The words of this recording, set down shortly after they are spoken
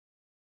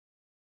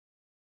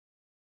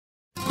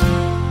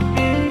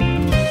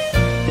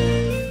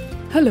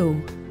Hello,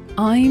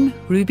 I'm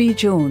Ruby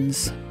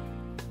Jones.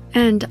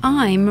 And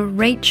I'm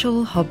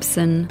Rachel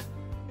Hobson.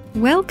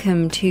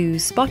 Welcome to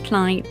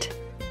Spotlight.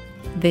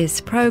 This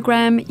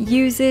program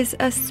uses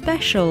a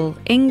special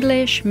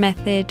English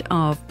method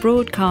of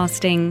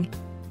broadcasting.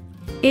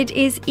 It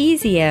is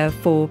easier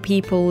for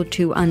people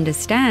to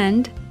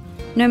understand,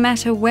 no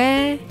matter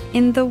where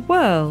in the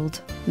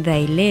world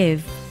they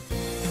live.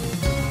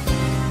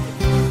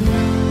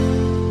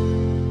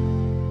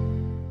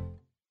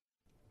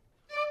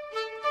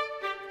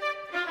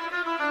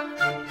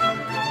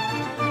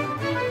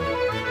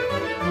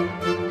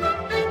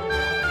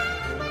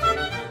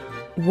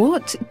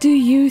 What do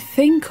you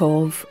think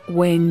of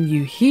when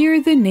you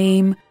hear the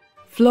name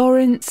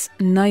Florence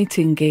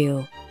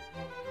Nightingale?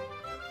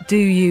 Do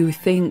you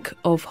think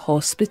of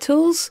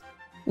hospitals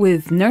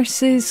with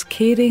nurses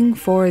caring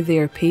for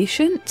their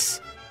patients?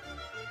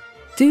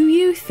 Do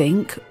you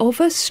think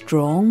of a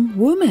strong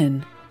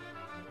woman?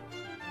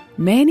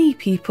 Many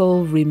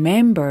people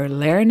remember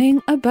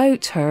learning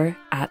about her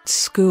at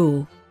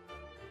school.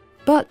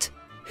 But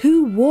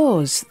who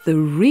was the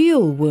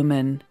real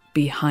woman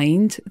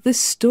behind the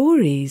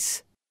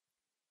stories?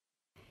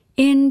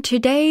 In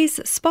today's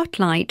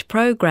Spotlight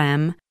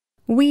program,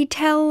 we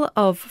tell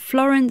of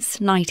Florence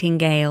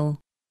Nightingale.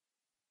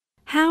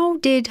 How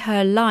did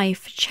her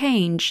life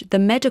change the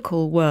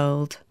medical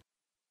world?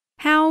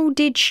 How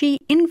did she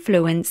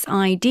influence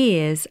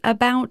ideas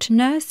about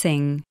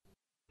nursing?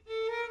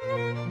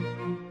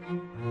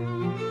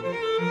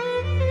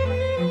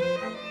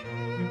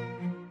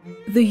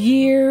 The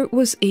year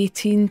was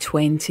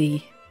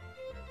 1820.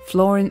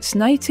 Florence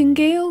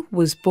Nightingale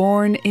was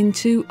born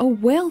into a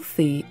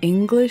wealthy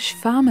English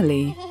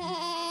family.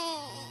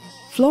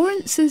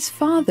 Florence's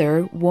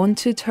father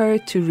wanted her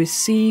to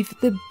receive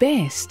the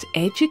best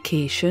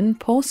education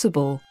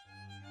possible,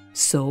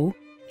 so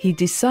he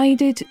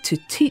decided to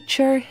teach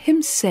her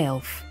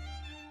himself.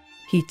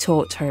 He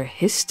taught her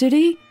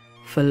history,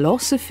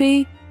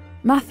 philosophy,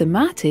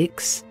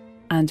 mathematics,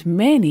 and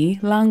many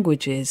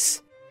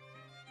languages.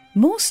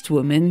 Most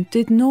women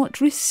did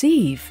not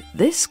receive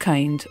this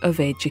kind of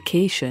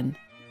education.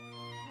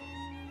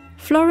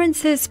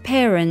 Florence's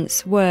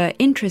parents were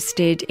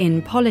interested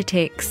in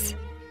politics.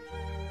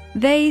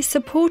 They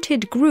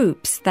supported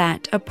groups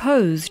that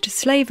opposed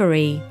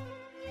slavery.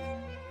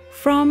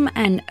 From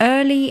an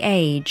early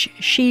age,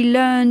 she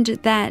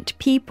learned that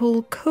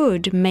people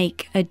could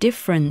make a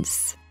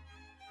difference.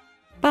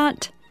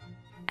 But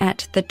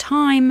at the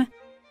time,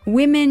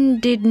 women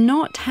did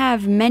not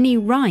have many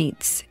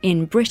rights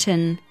in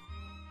Britain.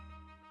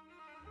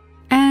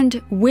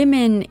 And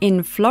women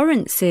in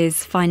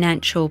Florence's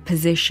financial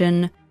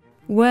position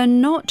were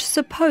not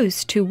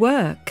supposed to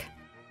work.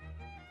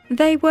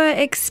 They were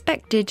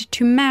expected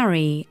to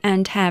marry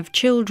and have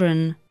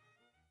children.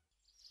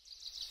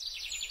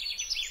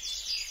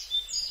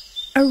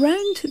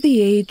 Around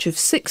the age of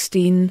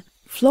 16,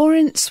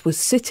 Florence was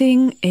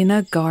sitting in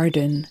a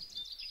garden.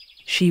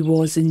 She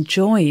was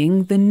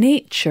enjoying the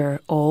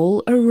nature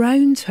all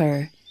around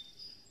her.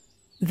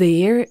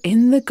 There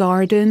in the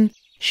garden,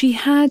 she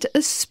had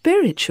a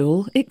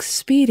spiritual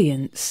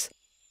experience.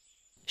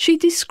 She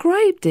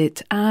described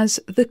it as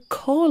the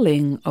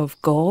calling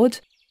of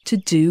God to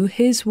do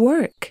His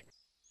work.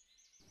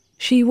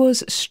 She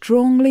was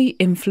strongly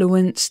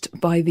influenced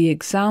by the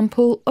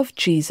example of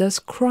Jesus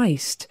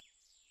Christ,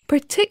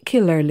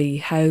 particularly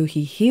how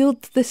He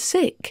healed the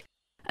sick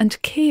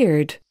and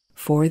cared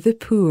for the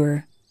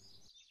poor.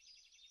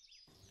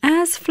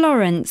 As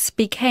Florence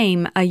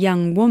became a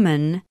young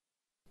woman,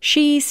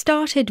 she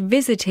started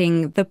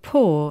visiting the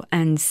poor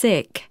and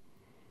sick.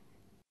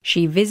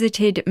 She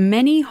visited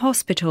many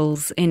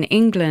hospitals in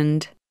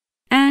England,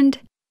 and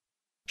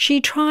she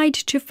tried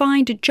to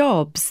find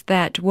jobs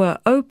that were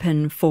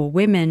open for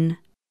women.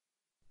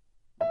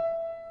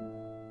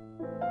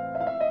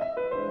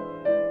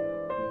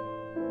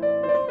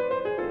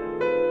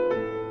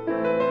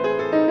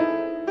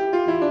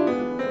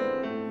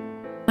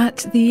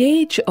 At the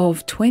age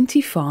of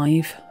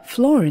 25,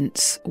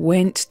 Florence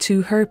went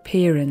to her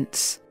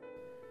parents.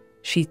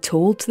 She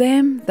told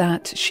them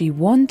that she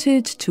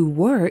wanted to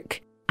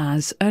work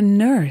as a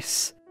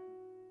nurse.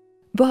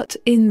 But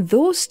in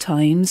those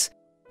times,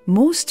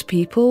 most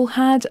people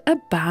had a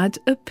bad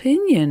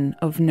opinion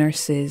of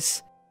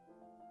nurses.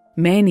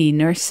 Many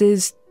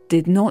nurses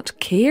did not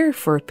care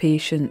for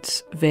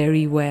patients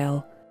very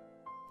well.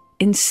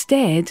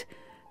 Instead,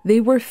 they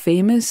were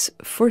famous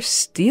for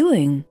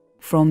stealing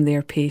from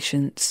their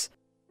patients.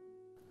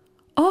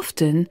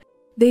 Often,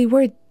 they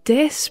were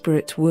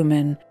desperate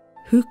women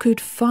who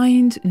could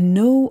find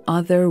no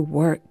other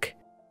work.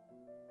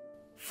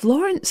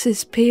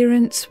 Florence's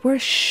parents were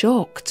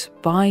shocked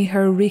by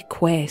her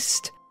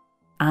request,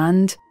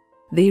 and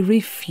they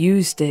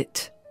refused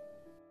it.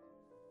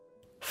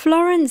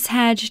 Florence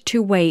had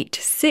to wait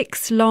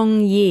 6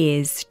 long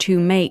years to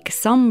make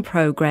some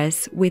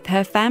progress with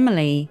her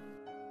family.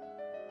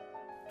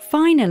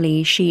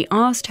 Finally, she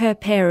asked her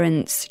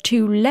parents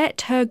to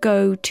let her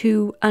go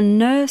to a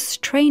nurse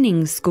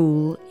training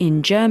school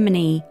in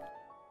Germany.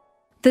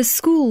 The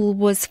school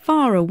was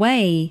far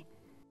away,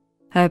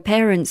 Her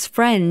parents'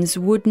 friends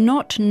would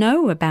not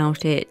know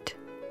about it.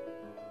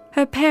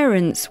 Her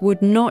parents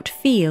would not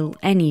feel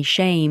any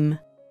shame.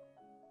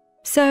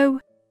 So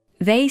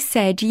they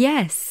said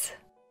yes.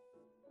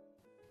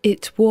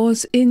 It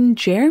was in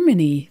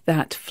Germany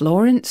that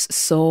Florence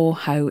saw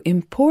how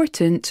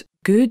important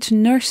good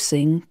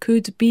nursing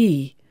could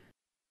be.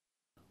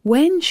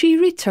 When she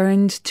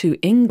returned to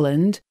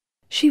England,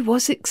 she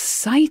was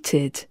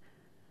excited.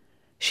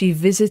 She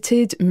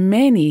visited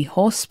many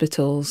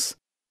hospitals,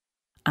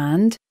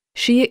 and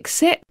she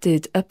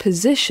accepted a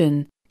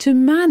position to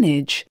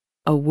manage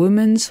a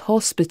women's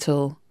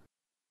hospital.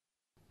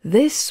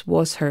 This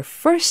was her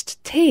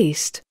first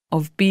taste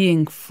of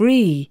being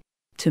free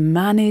to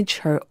manage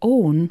her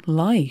own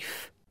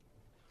life.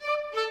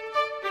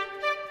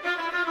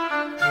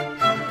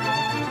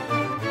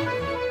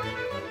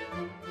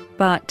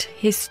 But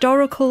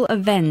historical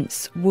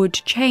events would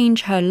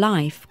change her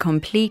life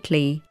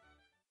completely.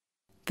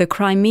 The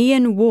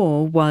Crimean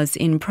War was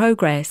in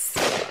progress.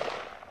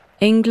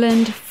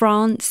 England,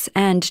 France,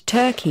 and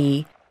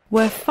Turkey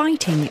were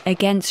fighting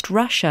against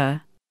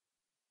Russia.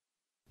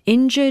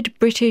 Injured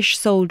British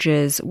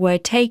soldiers were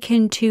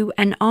taken to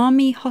an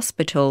army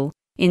hospital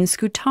in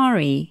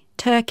Scutari,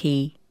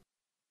 Turkey.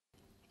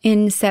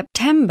 In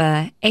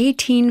September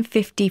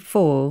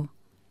 1854,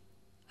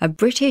 a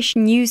British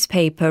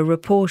newspaper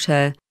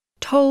reporter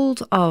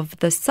told of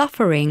the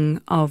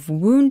suffering of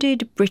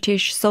wounded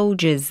British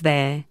soldiers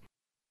there.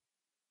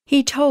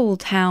 He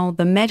told how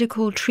the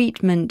medical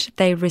treatment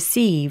they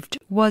received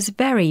was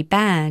very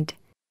bad.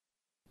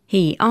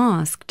 He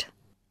asked,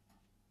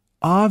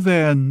 "Are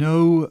there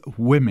no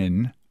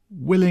women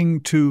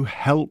willing to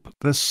help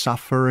the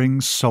suffering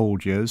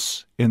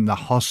soldiers in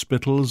the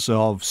hospitals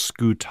of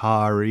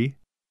Scutari?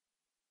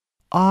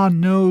 Are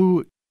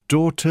no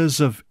daughters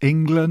of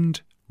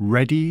England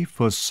ready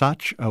for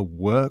such a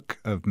work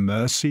of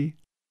mercy?"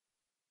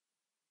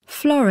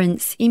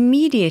 Florence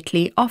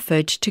immediately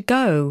offered to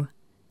go,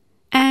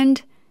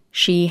 and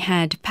she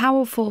had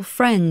powerful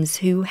friends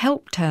who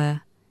helped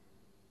her.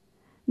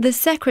 The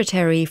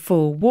Secretary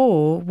for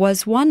War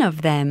was one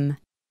of them.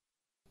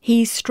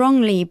 He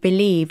strongly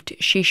believed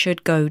she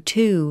should go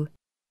too.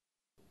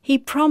 He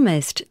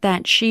promised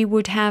that she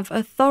would have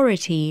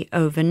authority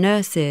over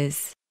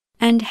nurses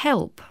and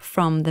help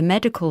from the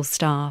medical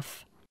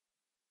staff.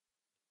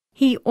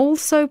 He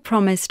also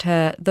promised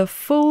her the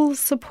full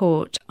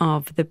support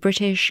of the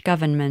British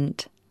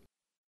government.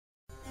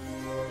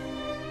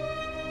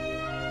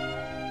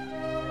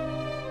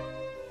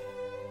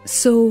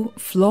 So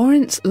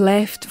Florence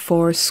left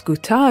for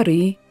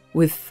Scutari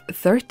with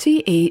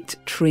 38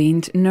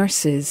 trained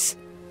nurses.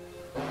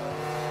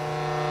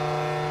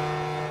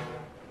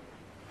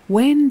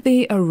 When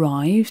they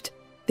arrived,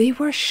 they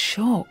were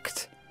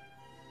shocked.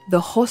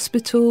 The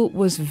hospital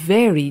was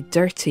very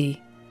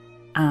dirty,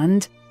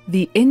 and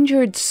the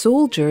injured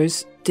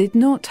soldiers did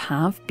not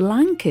have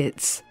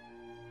blankets.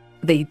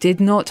 They did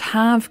not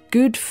have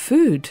good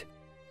food.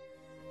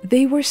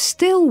 They were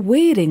still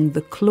wearing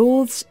the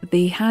clothes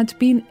they had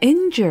been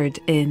injured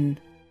in.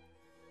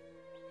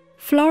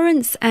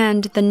 Florence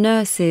and the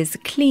nurses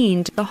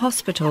cleaned the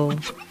hospital,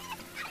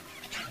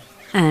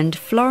 and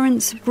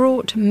Florence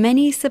brought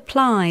many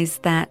supplies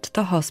that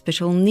the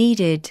hospital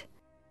needed.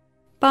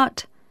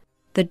 But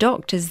the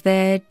doctors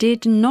there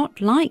did not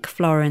like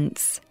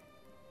Florence.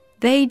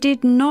 They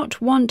did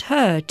not want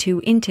her to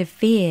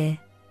interfere.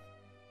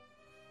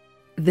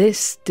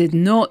 This did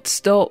not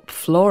stop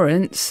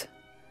Florence.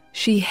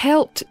 She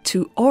helped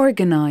to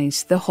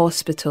organise the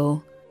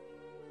hospital.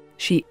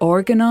 She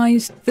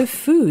organised the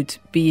food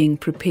being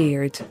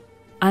prepared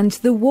and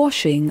the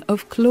washing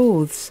of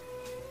clothes.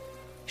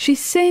 She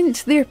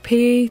sent their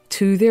pay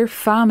to their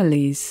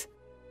families.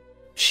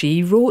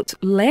 She wrote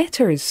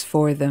letters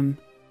for them.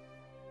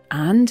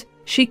 And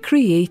she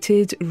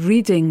created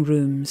reading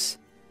rooms.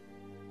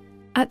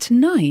 At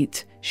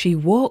night, she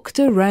walked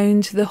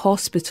around the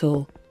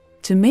hospital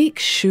to make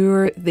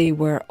sure they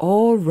were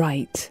all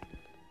right.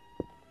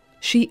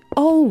 She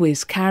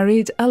always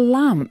carried a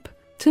lamp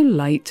to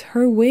light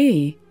her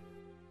way.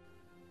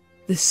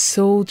 The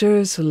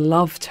soldiers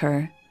loved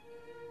her.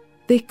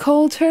 They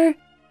called her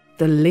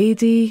the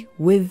Lady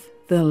with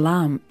the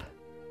Lamp.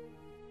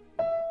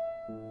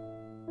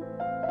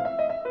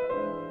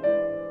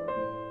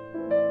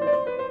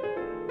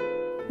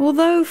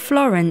 Although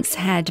Florence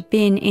had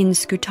been in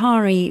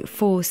Scutari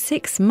for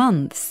 6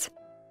 months,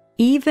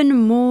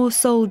 even more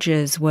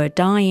soldiers were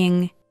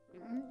dying.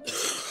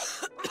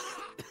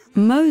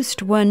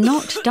 Most were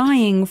not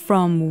dying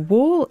from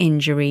war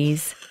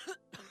injuries.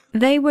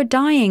 They were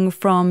dying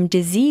from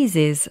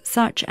diseases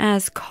such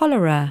as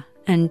cholera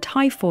and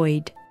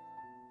typhoid.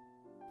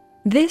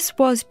 This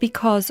was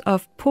because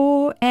of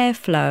poor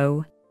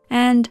airflow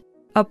and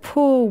a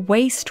poor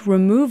waste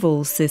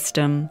removal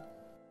system.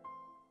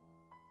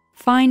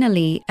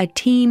 Finally, a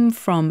team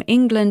from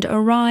England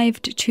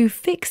arrived to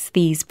fix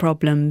these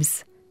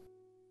problems.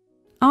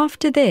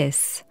 After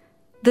this,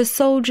 the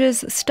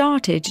soldiers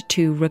started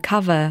to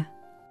recover.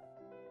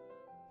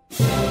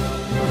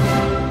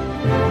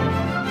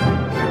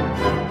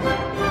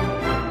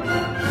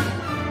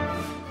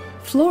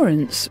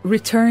 Florence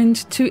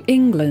returned to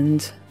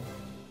England.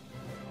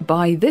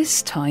 By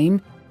this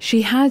time,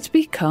 she had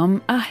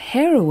become a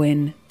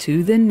heroine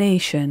to the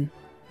nation.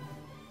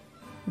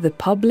 The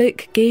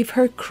public gave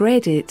her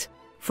credit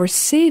for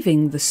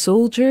saving the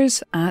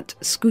soldiers at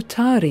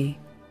Scutari.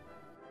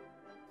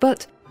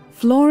 But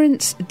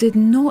Florence did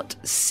not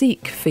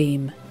seek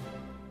fame.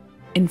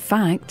 In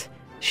fact,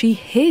 she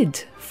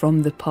hid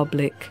from the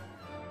public.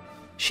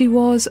 She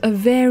was a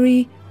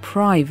very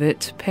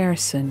private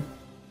person.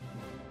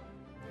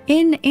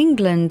 In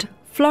England,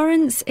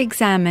 Florence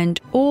examined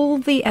all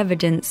the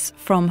evidence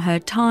from her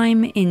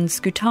time in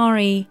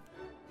Scutari.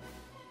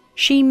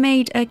 She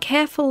made a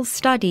careful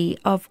study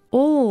of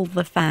all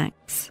the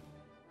facts.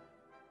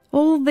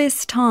 All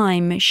this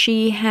time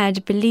she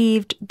had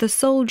believed the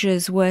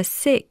soldiers were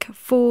sick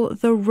for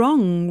the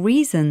wrong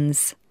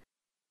reasons.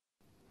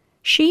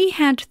 She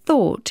had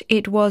thought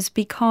it was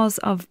because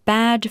of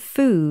bad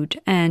food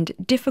and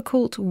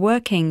difficult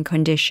working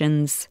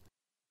conditions.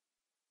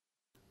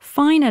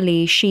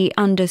 Finally, she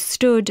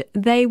understood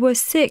they were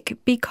sick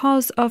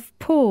because of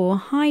poor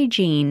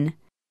hygiene,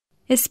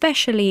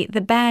 especially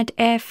the bad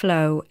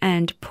airflow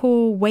and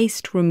poor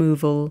waste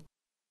removal.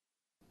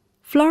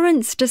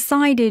 Florence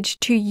decided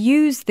to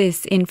use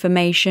this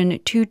information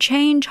to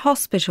change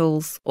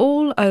hospitals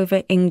all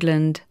over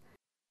England.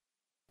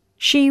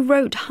 She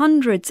wrote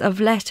hundreds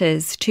of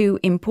letters to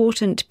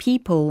important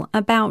people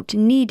about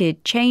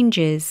needed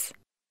changes.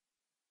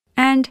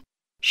 And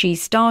she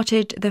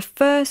started the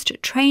first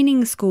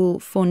training school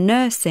for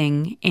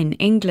nursing in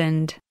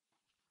England.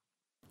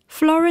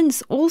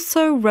 Florence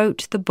also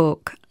wrote the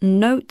book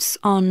Notes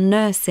on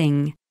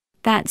Nursing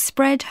that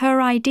spread her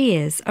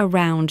ideas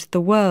around the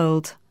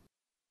world.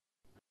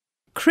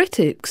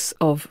 Critics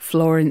of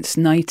Florence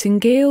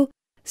Nightingale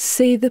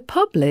say the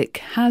public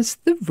has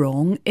the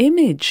wrong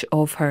image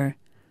of her.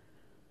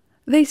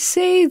 They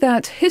say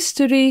that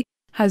history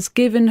has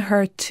given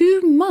her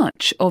too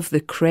much of the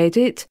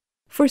credit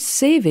for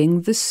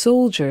saving the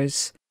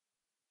soldiers.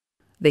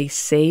 They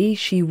say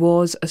she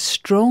was a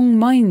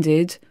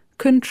strong-minded,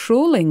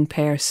 controlling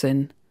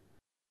person.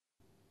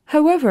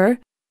 However,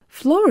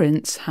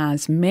 Florence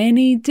has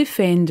many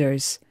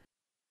defenders.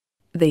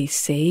 They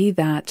say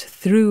that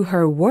through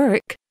her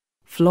work,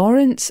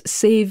 Florence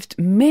saved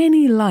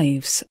many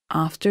lives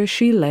after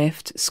she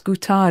left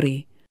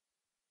Scutari.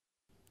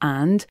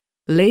 And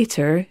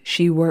later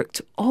she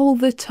worked all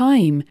the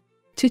time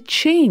to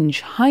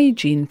change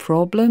hygiene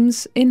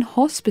problems in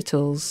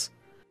hospitals.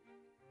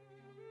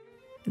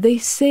 They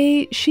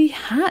say she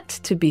had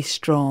to be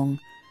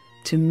strong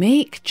to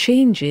make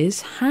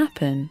changes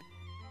happen.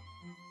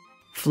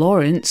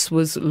 Florence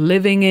was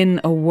living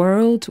in a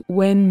world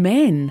when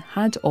men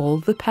had all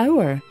the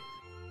power.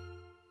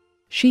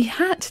 She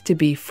had to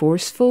be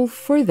forceful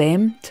for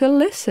them to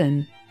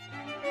listen.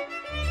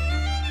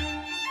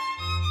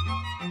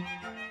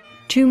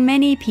 To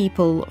many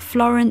people,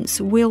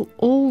 Florence will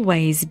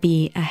always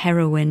be a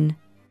heroine.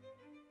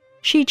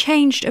 She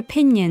changed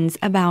opinions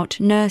about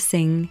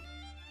nursing.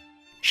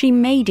 She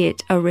made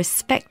it a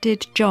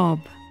respected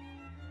job.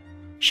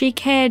 She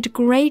cared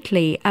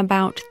greatly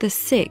about the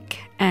sick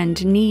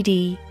and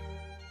needy.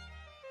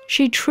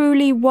 She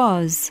truly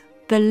was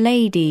the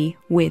lady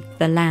with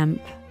the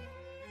lamp.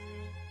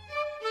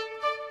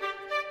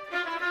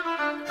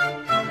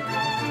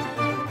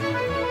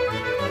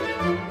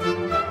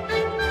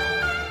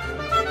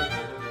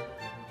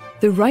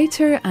 The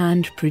writer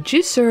and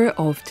producer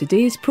of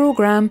today's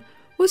programme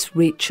was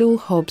Rachel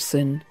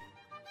Hobson.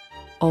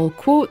 All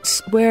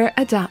quotes were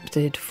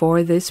adapted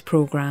for this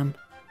programme.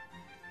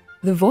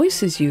 The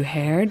voices you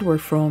heard were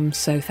from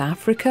South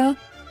Africa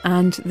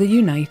and the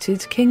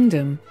United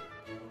Kingdom.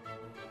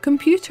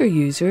 Computer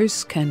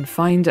users can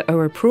find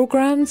our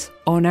programmes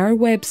on our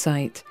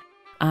website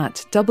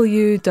at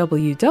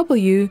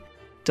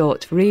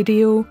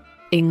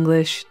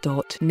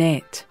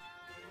www.radioenglish.net.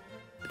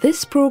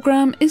 This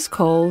programme is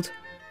called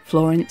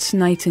Florence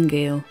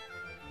Nightingale.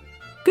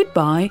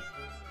 Goodbye.